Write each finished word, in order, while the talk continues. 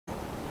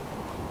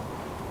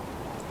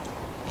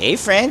Hey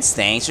friends,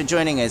 thanks for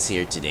joining us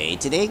here today.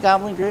 Today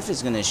Goblin Griff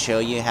is going to show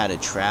you how to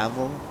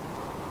travel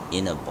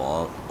in a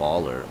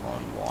baller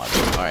on water.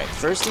 Alright,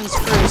 first things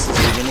first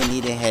is you're going to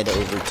need to head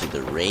over to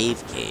the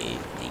Rave Cave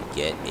and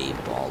get a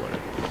baller.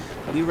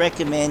 We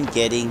recommend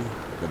getting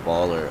the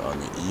baller on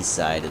the east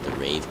side of the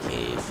Rave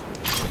Cave.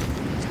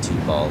 There's 2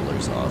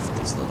 ballers off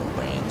this little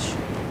branch.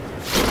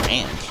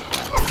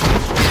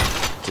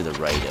 To the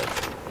right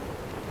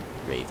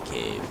of Rave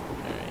Cave.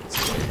 Alright,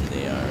 so there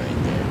they are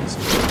right there. Just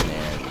go in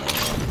there and land.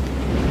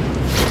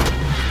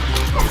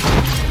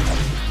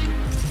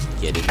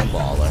 Get in the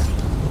baller.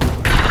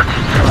 A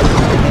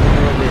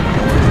little bit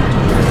north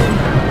toward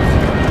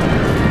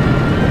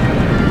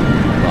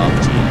Log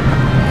Jam.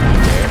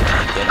 There,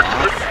 get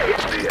off.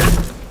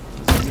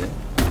 This is it.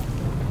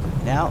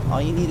 Now, all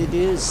you need to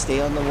do is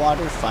stay on the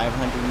water 500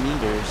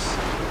 meters,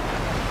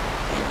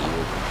 and you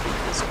will complete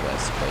this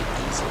quest quite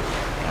easily.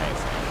 Alright,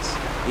 friends.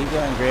 Keep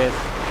going, Griff.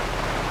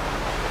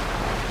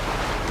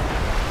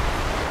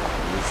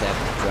 You just have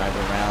to drive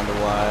around a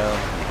while.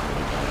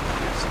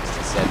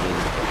 67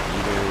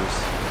 meters.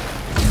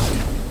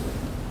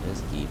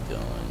 Just keep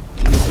going.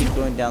 You can keep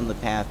going down the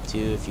path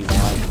too if you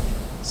want.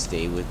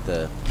 Stay with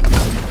the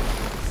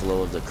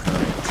flow of the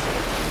current. You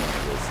want to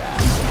go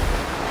faster.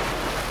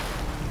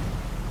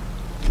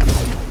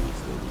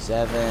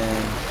 47.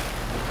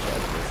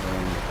 Check with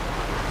him.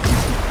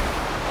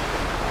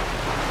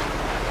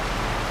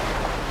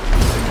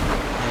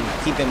 And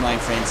keep in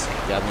mind, friends,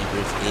 Goblin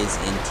Griff is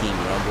in Team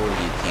Rumble.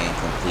 You can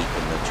complete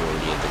the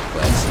majority of the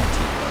quests in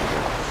Team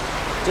Rumble.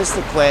 Just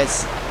the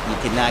quests, you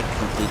cannot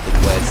complete the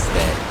quests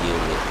that deal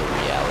with the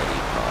reality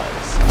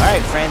pods. Alright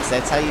friends,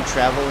 that's how you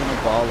travel in a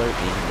baller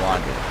in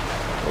water.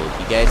 Hope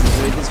you guys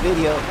enjoyed this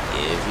video.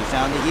 If you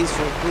found it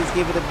useful, please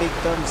give it a big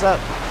thumbs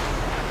up.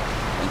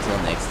 Until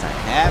next time,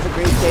 have a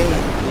great day,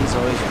 and please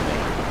always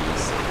remember to be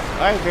safe.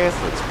 Alright Griff,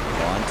 let's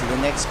move on to the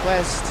next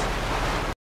quest.